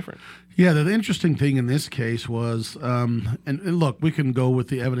testify different. Yeah, the interesting thing in this case was, and look, we can go with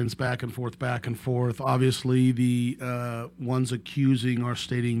the evidence back and forth. Obviously, the ones accusing are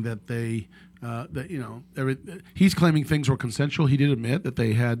stating that he's claiming things were consensual. He did admit that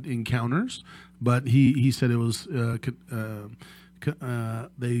they had encounters, but he said it was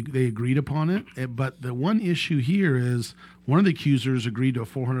they agreed upon it. But the one issue here is one of the accusers agreed to a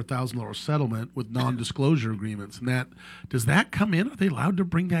 $400,000 settlement with non-disclosure agreements. And does that come in? Are they allowed to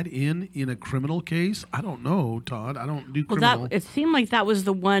bring that in a criminal case? I don't know, Todd. I don't do criminal. It seemed like that was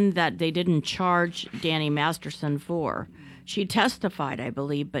the one that they didn't charge Danny Masterson for. She testified, I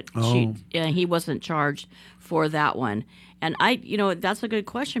believe, but he wasn't charged for that one. And that's a good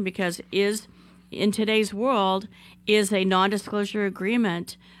question, because in today's world, is a non-disclosure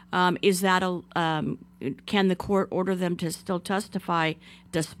agreement, can the court order them to still testify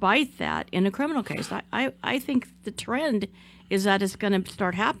despite that in a criminal case? I think the trend is that it's going to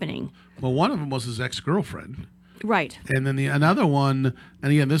start happening. Well, one of them was his ex-girlfriend. Right. And then another one,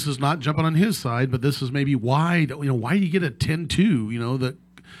 and again, this is not jumping on his side, but this is maybe why do you get a 10-2,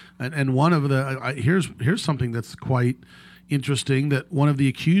 and one of the, here's something that's quite interesting, that one of the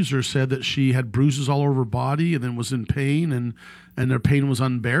accusers said that she had bruises all over her body and then was in pain, and their pain was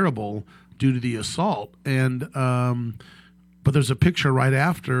unbearable due to the assault. And but there's a picture right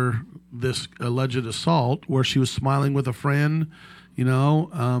after this alleged assault where she was smiling with a friend,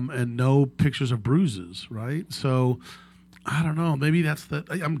 and no pictures of bruises, right? So I don't know. Maybe that's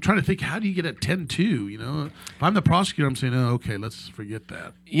I'm trying to think, how do you get a 10-2? If I'm the prosecutor, I'm saying, okay, let's forget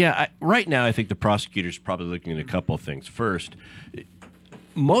that. Yeah, right now I think the prosecutor's probably looking at a couple of things. First,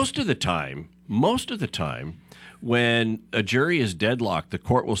 most of the time, when a jury is deadlocked, the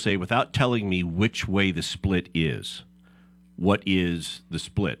court will say, without telling me which way the split is, what is the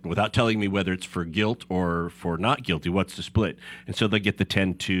split? Without telling me whether it's for guilt or for not guilty, what's the split? And so they get the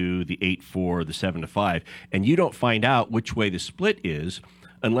 10-2, the 8-4, the 7-5, and you don't find out which way the split is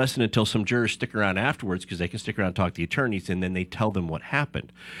unless and until some jurors stick around afterwards, because they can stick around and talk to the attorneys, and then they tell them what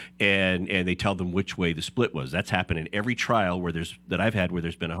happened, and they tell them which way the split was. That's happened in every trial that I've had where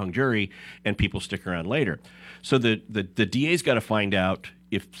there's been a hung jury, and people stick around later. So the DA's got to find out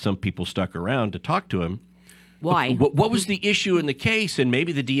if some people stuck around to talk to him. Why? What was the issue in the case? And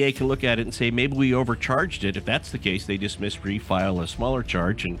maybe the DA can look at it and say, maybe we overcharged it. If that's the case, they dismiss, refile a smaller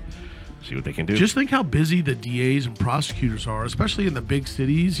charge, and see what they can do. Just think how busy the DAs and prosecutors are, especially in the big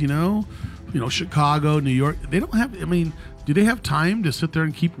cities, Chicago, New York. They don't have, do they have time to sit there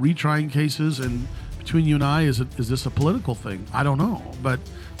and keep retrying cases? And between you and I, is this a political thing? I don't know. But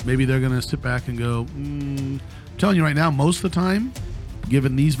maybe they're going to sit back and go, I'm telling you right now, most of the time,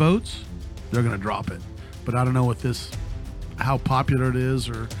 given these votes, they're going to drop it. But I don't know how popular it is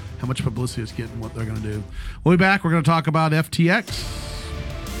or how much publicity it's getting, what they're going to do. We'll be back. We're going to talk about FTX.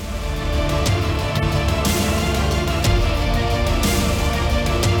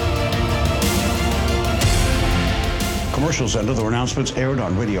 Commercials and other announcements aired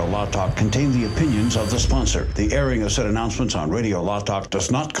on Radio Law Talk contain the opinions of the sponsor. The airing of said announcements on Radio Law Talk does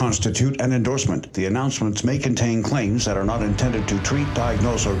not constitute an endorsement. The announcements may contain claims that are not intended to treat,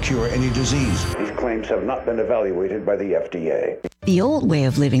 diagnose, or cure any disease. These claims have not been evaluated by the FDA. The old way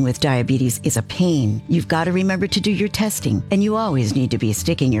of living with diabetes is a pain. You've got to remember to do your testing, and you always need to be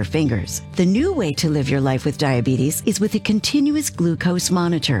sticking your fingers. The new way to live your life with diabetes is with a continuous glucose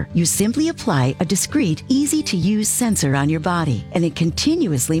monitor. You simply apply a discreet, easy-to-use sensor on your body, and it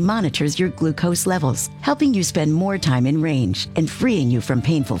continuously monitors your glucose levels, helping you spend more time in range and freeing you from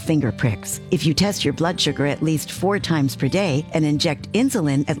painful finger pricks. If you test your blood sugar at least 4 times per day and inject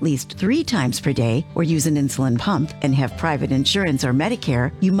insulin at least 3 times per day, or use an insulin pump and have private insurance or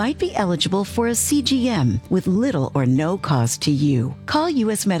Medicare, you might be eligible for a CGM with little or no cost to you. Call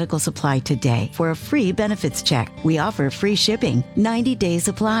U.S. Medical Supply today for a free benefits check. We offer free shipping, 90-day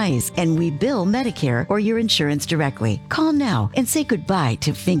supplies, and we bill Medicare or your insurance directly. Call now and say goodbye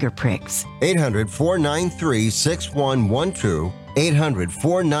to finger pricks. 800-493-6112.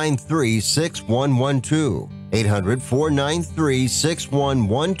 800-493-6112.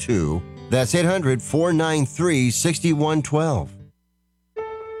 800-493-6112. That's 800-493-6112.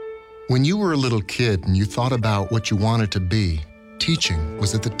 When you were a little kid and you thought about what you wanted to be, teaching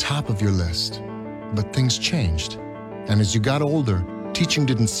was at the top of your list. But things changed. And as you got older, teaching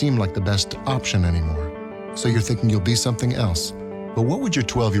didn't seem like the best option anymore. So you're thinking you'll be something else. But what would your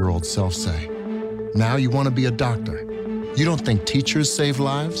 12-year-old self say? Now you want to be a doctor. You don't think teachers save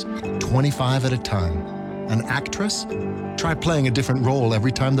lives? 25 at a time. An actress? Try playing a different role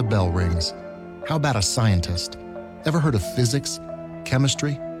every time the bell rings. How about a scientist? Ever heard of physics?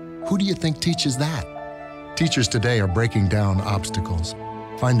 Chemistry? Who do you think teaches that? Teachers today are breaking down obstacles,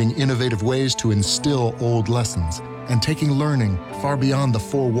 finding innovative ways to instill old lessons, and taking learning far beyond the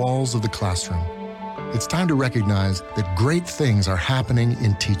 4 walls of the classroom. It's time to recognize that great things are happening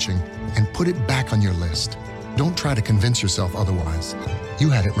in teaching and put it back on your list. Don't try to convince yourself otherwise.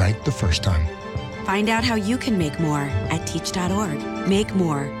 You had it right the first time. Find out how you can make more at teach.org. Make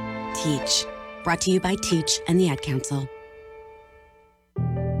more. Teach. Brought to you by Teach and the Ad Council.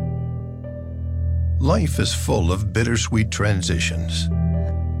 Life is full of bittersweet transitions.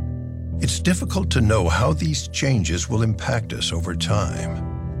 It's difficult to know how these changes will impact us over time.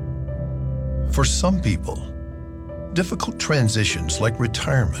 For some people, difficult transitions like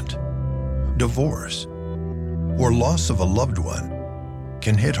retirement, divorce, or loss of a loved one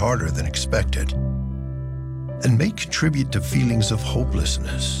can hit harder than expected and may contribute to feelings of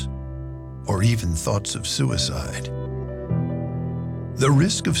hopelessness or even thoughts of suicide. The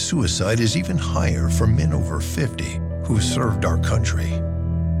risk of suicide is even higher for men over 50 who served our country.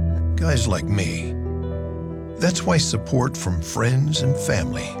 Guys like me. That's why support from friends and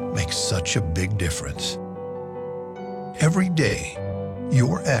family makes such a big difference. Every day,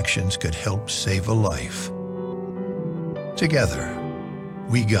 your actions could help save a life. Together,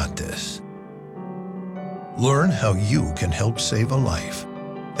 we got this. Learn how you can help save a life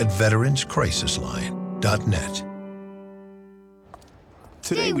at veteranscrisisline.net.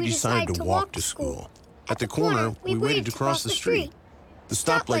 Today we decided to walk to school. At the corner, we waited to cross the street. The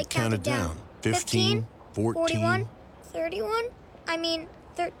stoplight counted down. 15, 14, 31?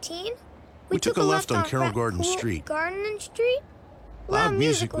 13? We took a left on Carroll Garden Street. Garden Street? Loud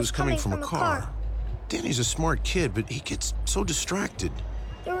music was coming from a car. Danny's a smart kid, but he gets so distracted.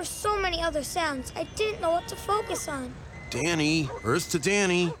 There were so many other sounds, I didn't know what to focus on. Danny, Earth to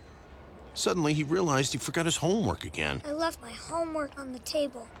Danny. Suddenly, he realized he forgot his homework again. I left my homework on the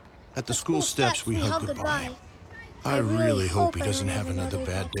table. At the school steps, we hugged goodbye. I really hope he doesn't have another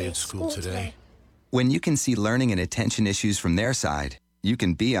bad day at school today. When you can see learning and attention issues from their side, you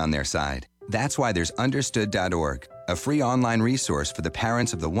can be on their side. That's why there's Understood.org, a free online resource for the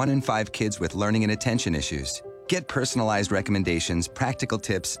parents of the 1 in 5 kids with learning and attention issues. Get personalized recommendations, practical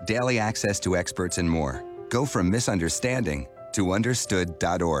tips, daily access to experts, and more. Go from misunderstanding to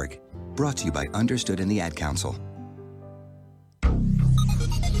Understood.org. Brought to you by Understood and the Ad Council.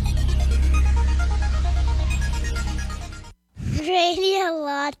 Radio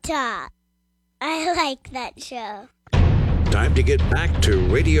Law Talk. I like that show. Time to get back to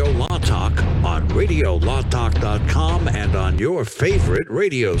Radio Law Talk on RadioLawTalk.com and on your favorite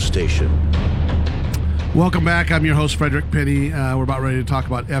radio station. Welcome back. I'm your host, Frederick Penny. We're about ready to talk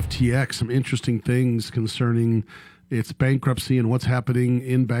about FTX, some interesting things concerning its bankruptcy and what's happening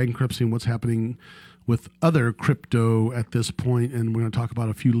in bankruptcy and what's happening with other crypto at this point. And we're going to talk about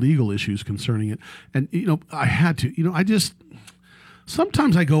a few legal issues concerning it. And, I had to,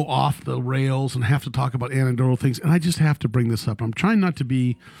 sometimes I go off the rails and have to talk about anecdotal things, and I just have to bring this up. I'm trying not to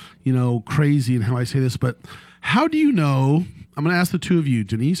be, crazy in how I say this, but how do you know, I'm going to ask the two of you,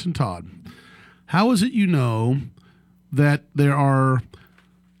 Denise and Todd, how is it that there are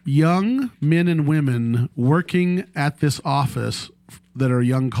young men and women working at this office that are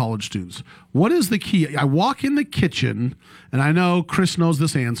young college students. What is the key? I walk in the kitchen, and I know Chris knows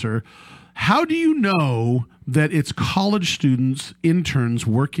this answer. How do you know that it's college students, interns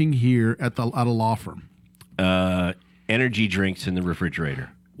working here at a law firm? Energy drinks in the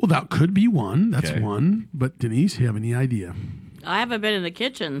refrigerator. Well, that could be one. That's Okay. one. But Denise, you have any idea? I haven't been in the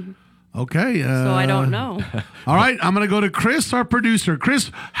kitchen, Okay. so I don't know. All right, I'm going to go to Chris, our producer.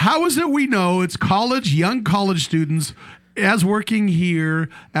 Chris, how is it we know it's young college students as working here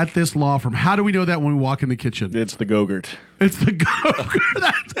at this law firm? How do we know that when we walk in the kitchen? It's the Go-Gurt. It's the Go-Gurt.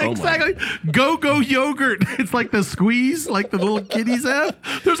 That's exactly. Go-Go yogurt. It's like the squeeze, like the little kiddies have.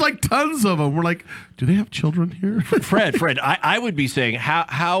 There's like tons of them. We're like, do they have children here? Fred, I would be saying,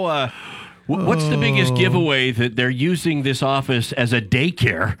 what's the biggest giveaway that they're using this office as a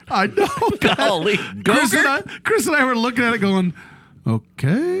daycare? I know. Golly. Chris and I were looking at it going,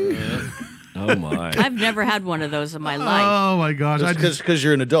 okay. Oh, my. I've never had one of those in my life. Oh, my gosh. Because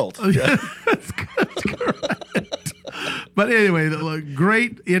you're an adult. That's correct. But anyway,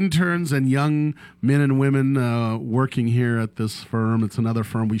 great interns and young men and women working here at this firm. It's another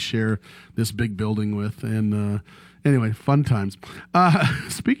firm we share this big building with. And anyway, fun times.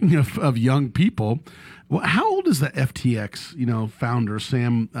 Speaking of young people, well, how old is the FTX founder,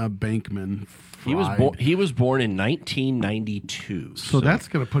 Sam Bankman? He was born in 1992. So that's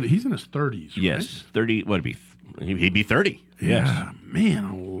going to put it, he's in his 30s, right? Yes, 30. What would be? He'd be 30. Yeah, Yes. man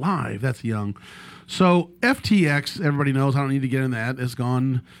alive, that's young. So FTX, everybody knows, I don't need to get in that, has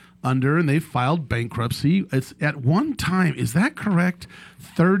gone under and they filed bankruptcy. It's at one time, is that correct?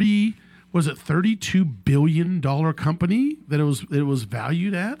 $32 billion company that it was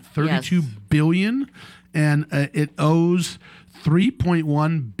valued at? $32 billion, and it owes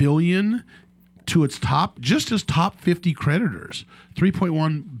 $3.1 billion to its top 50 creditors.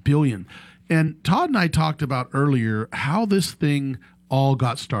 $3.1 billion. And Todd and I talked about earlier how this thing all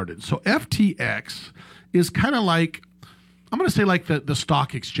got started. So FTX is kind of like, I'm going to say like the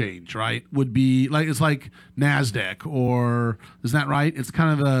stock exchange, right? Would be like, it's like NASDAQ, or is that right? It's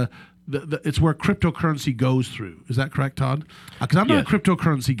kind of it's where cryptocurrency goes through. Is that correct, Todd? Because I'm not a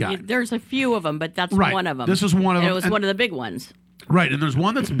cryptocurrency guy. There's a few of them, but that's Right. one of them. This is one of And them. it was And- one of the big ones. Right, and there's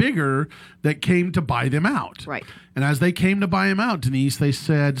one that's bigger that came to buy them out. Right. And as they came to buy them out, Denise, they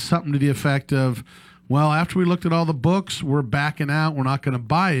said something to the effect of, well, after we looked at all the books, we're backing out, we're not going to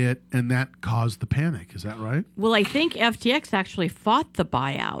buy it, and that caused the panic. Is that right? Well, I think FTX actually fought the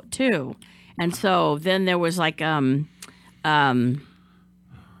buyout too, and so then there was like,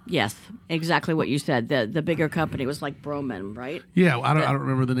 yes, exactly what you said. The bigger company was like Broman, right? Yeah, I don't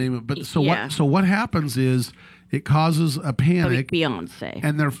remember the name of it, but Yeah. so what happens is it causes a panic. Beyonce.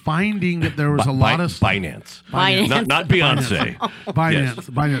 And they're finding that there was a lot of Binance. Binance. Not Beyonce.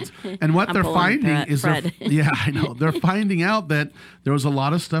 Binance. And what I'm they're pulling finding is, Fred. yeah, I know. They're finding out that there was a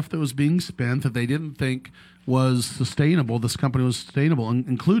lot of stuff that was being spent that they didn't think was sustainable. This company was sustainable,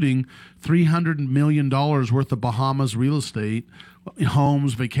 including $300 million worth of Bahamas real estate,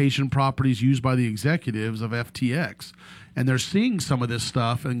 homes, vacation properties used by the executives of FTX. And they're seeing some of this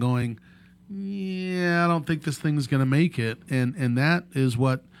stuff and going, yeah, I don't think this thing's going to make it. And that is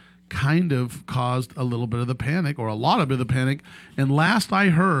what kind of caused a little bit of the panic, or a lot of the panic. And last I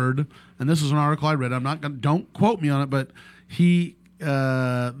heard, and this is an article I read, I'm not going to, don't quote me on it, but he,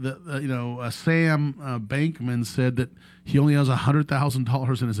 Sam Bankman said that he only has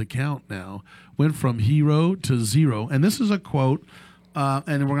 $100,000 in his account now. Went from hero to zero. And this is a quote, and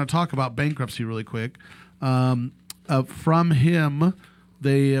we're going to talk about bankruptcy really quick. From him,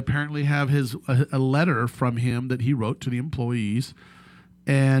 they apparently have a letter from him that he wrote to the employees,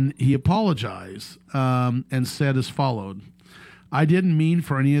 and he apologized and said as followed: I didn't mean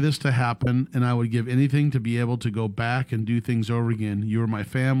for any of this to happen, and I would give anything to be able to go back and do things over again. You were my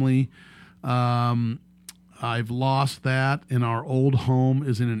family. I've lost that, and our old home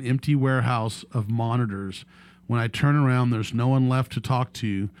is in an empty warehouse of monitors. When I turn around, there's no one left to talk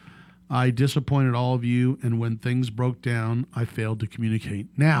to. I disappointed all of you, and when things broke down, I failed to communicate.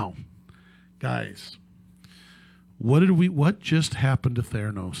 Now, guys, what just happened to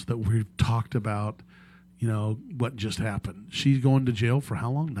Theranos that we've talked about? You know, what just happened? She's going to jail for how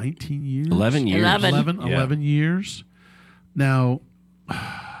long? 19 years? 11 years. 11 years. Now,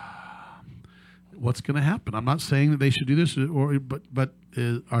 what's going to happen? I'm not saying that they should do this, but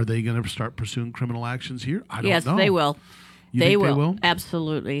are they going to start pursuing criminal actions here? I don't know. Yes, they will. They will?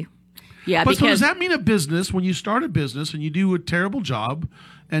 Absolutely. Yeah, But so because does that mean a business, when you start a business and you do a terrible job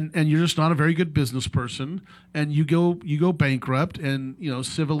and you're just not a very good business person and you go bankrupt and, you know,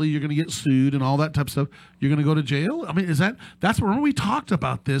 civilly you're going to get sued and all that type of stuff, you're going to go to jail? I mean, remember we talked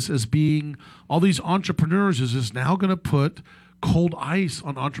about this as being all these entrepreneurs is now going to put cold ice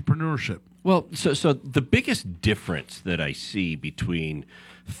on entrepreneurship. Well, so the biggest difference that I see between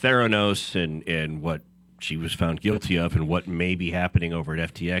Theranos and what she was found guilty of and what may be happening over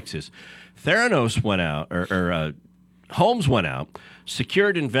at FTX is Theranos went out, or Holmes went out,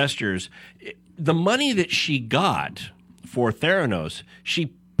 secured investors. The money that she got for Theranos,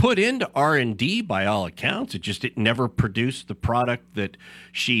 she put into R&D by all accounts. It never produced the product that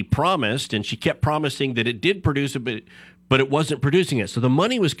she promised, and she kept promising that it did produce it, but it wasn't producing it. So the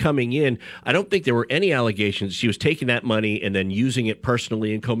money was coming in. I don't think there were any allegations she was taking that money and then using it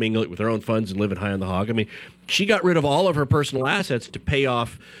personally and commingling it with her own funds and living high on the hog. I mean, she got rid of all of her personal assets to pay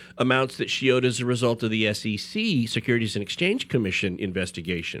off amounts that she owed as a result of the SEC, Securities and Exchange Commission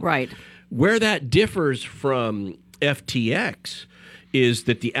investigation. Right. Where that differs from FTX is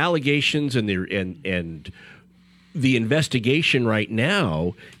that the allegations and the investigation right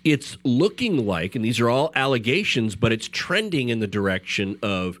now, it's looking like, and these are all allegations, but it's trending in the direction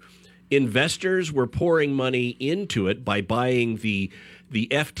of investors were pouring money into it by buying the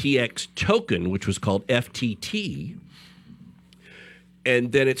FTX token, which was called FTT.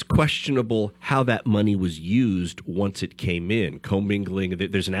 And then it's questionable how that money was used once it came in, commingling.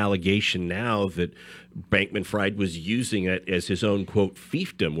 There's an allegation now that Bankman-Fried was using it as his own, quote,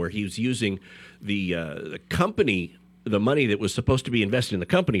 fiefdom, where he was using the company, the money that was supposed to be invested in the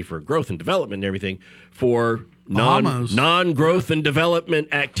company for growth and development and everything, for non-growth and development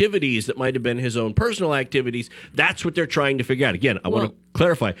activities that might have been his own personal activities. That's what they're trying to figure out. Again, I want to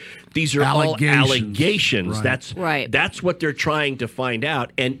clarify. These are all allegations. Right. That's what they're trying to find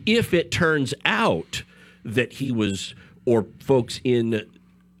out. And if it turns out that he was, or folks in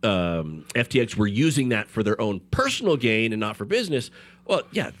FTX were using that for their own personal gain and not for business, well,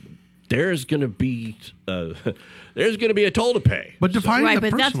 yeah, there's going to be a toll to pay. But defining right, the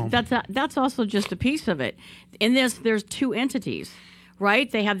but personal. that's also just a piece of it. In this, there's two entities,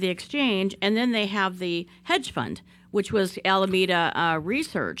 right? They have the exchange, and then they have the hedge fund, which was Alameda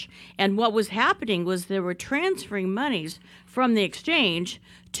Research. And what was happening was they were transferring monies from the exchange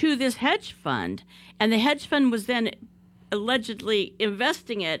to this hedge fund, and the hedge fund was then allegedly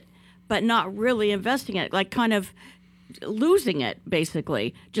investing it, but not really investing it, like kind of losing it,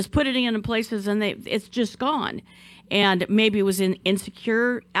 basically, just put it in places and it's just gone. And maybe it was in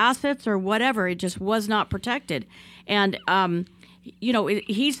insecure assets or whatever. It just was not protected. And,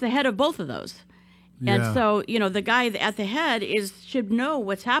 he's the head of both of those. Yeah. And so, the guy at the head should know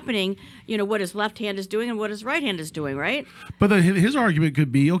what's happening, what his left hand is doing and what his right hand is doing, right? But then his argument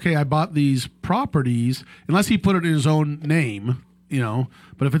could be, okay, I bought these properties, unless he put it in his own name,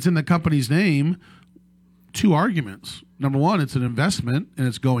 but if it's in the company's name, two arguments. Number one, it's an investment and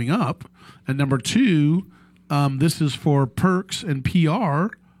it's going up. And number two, this is for perks and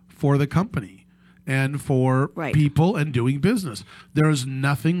PR for the company and for people and doing business. There is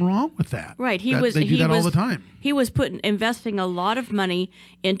nothing wrong with that. Right. They do that all the time. He was investing a lot of money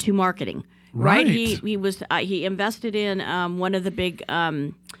into marketing. Right. He invested in one of the big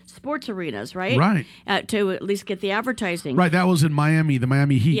sports arenas, right? Right. To at least get the advertising. Right. That was in Miami, the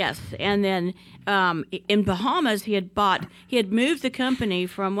Miami Heat. Yes. And then in Bahamas, he had moved the company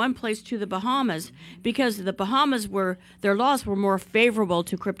from one place to the Bahamas because the Bahamas their laws were more favorable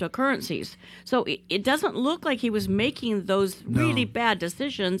to cryptocurrencies. So it doesn't look like he was making those really bad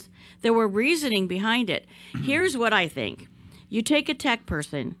decisions. There were reasoning behind it. Here's what I think. You take a tech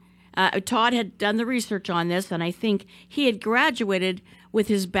person. Todd had done the research on this, and I think he had graduated with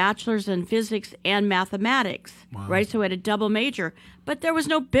his bachelor's in physics and mathematics, right? So he had a double major, but there was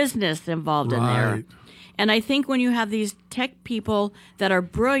no business involved in there. And I think when you have these tech people that are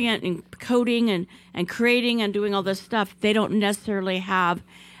brilliant in coding and creating and doing all this stuff, they don't necessarily have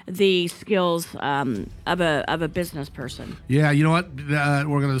the skills of a business person. Yeah, you know what?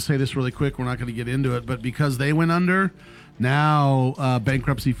 We're going to say this really quick. We're not going to get into it, but because they went under, now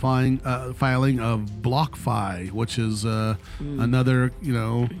bankruptcy filing of BlockFi, which is another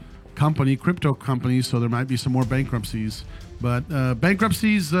company, crypto company. So there might be some more bankruptcies. But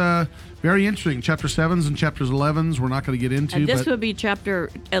bankruptcies, very interesting. Chapter 7s and chapters 11s we're not going to get into. And this would be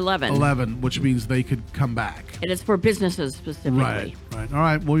chapter 11. 11, which means they could come back. And it's for businesses specifically. Right. All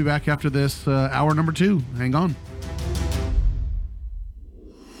right, we'll be back after this hour number 2. Hang on.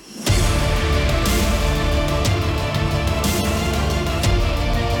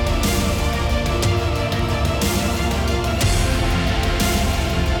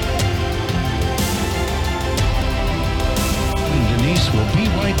 We'll be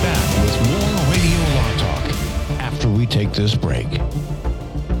right back with more Radio Law Talk after we take this break.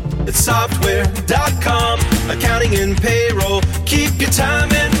 It's software.com, accounting and payroll. Keep your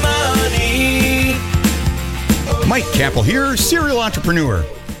time and money. Mike Capel here, serial entrepreneur.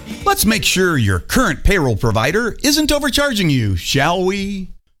 Let's make sure your current payroll provider isn't overcharging you, shall we?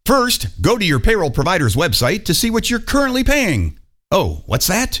 First, go to your payroll provider's website to see what you're currently paying. Oh, what's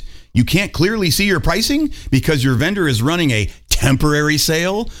that? You can't clearly see your pricing because your vendor is running a temporary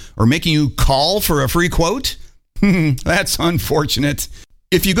sale or making you call for a free quote? That's unfortunate.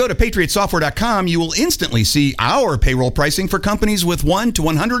 If you go to patriotsoftware.com, you will instantly see our payroll pricing for companies with 1 to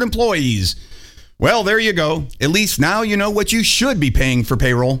 100 employees. Well, there you go. At least now you know what you should be paying for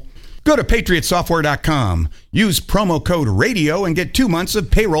payroll. Go to patriotsoftware.com. Use promo code RADIO and get 2 months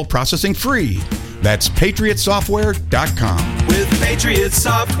of payroll processing free. That's patriotsoftware.com. With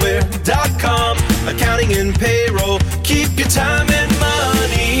patriotsoftware.com, accounting and payroll, keep your time and money.